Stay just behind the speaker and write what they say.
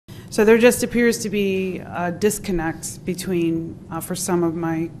So there just appears to be a disconnect between, for some of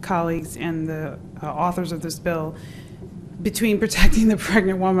my colleagues and the authors of this bill, between protecting the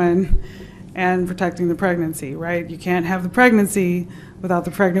pregnant woman and protecting the pregnancy, right? You can't have the pregnancy without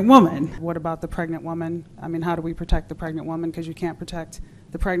the pregnant woman. What about the pregnant woman? I mean, how do we protect the pregnant woman? Because you can't protect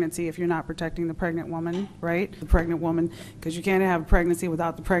the pregnancy if you're not protecting the pregnant woman, right? The pregnant woman, because you can't have a pregnancy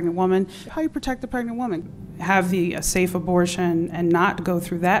without the pregnant woman. How do you protect the pregnant woman? Have a safe abortion and not go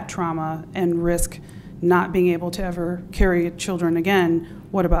through that trauma and risk not being able to ever carry children again.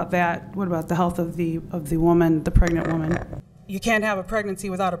 What about that? What about the health of the woman, the pregnant woman? You can't have a pregnancy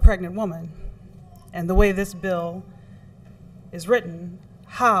without a pregnant woman. And the way this bill is written,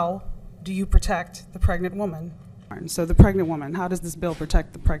 how do you protect the pregnant woman? So the pregnant woman, how does this bill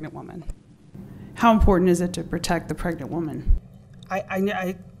protect the pregnant woman? How important is it to protect the pregnant woman?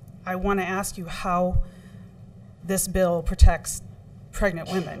 I want to ask you how this bill protects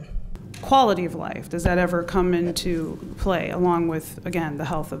pregnant women. Quality of life, does that ever come into play along with, again, the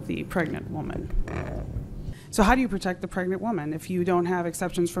health of the pregnant woman? So how do you protect the pregnant woman if you don't have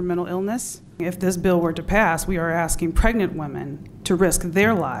exceptions for mental illness? If this bill were to pass, we are asking pregnant women to risk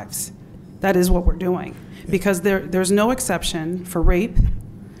their lives. That is what we're doing. Because there's no exception for rape.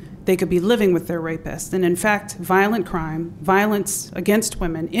 They could be living with their rapist. And in fact, violent crime, violence against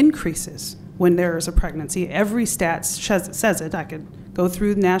women increases when there is a pregnancy. Every stat says it. I could go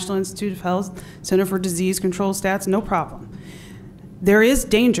through the National Institute of Health, Center for Disease Control stats, no problem. There is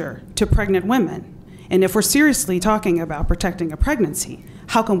danger to pregnant women. And if we're seriously talking about protecting a pregnancy,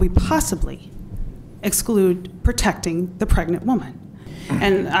 how can we possibly exclude protecting the pregnant woman?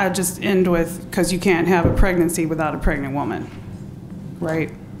 And I just end with, because you can't have a pregnancy without a pregnant woman,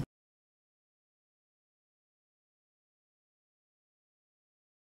 right?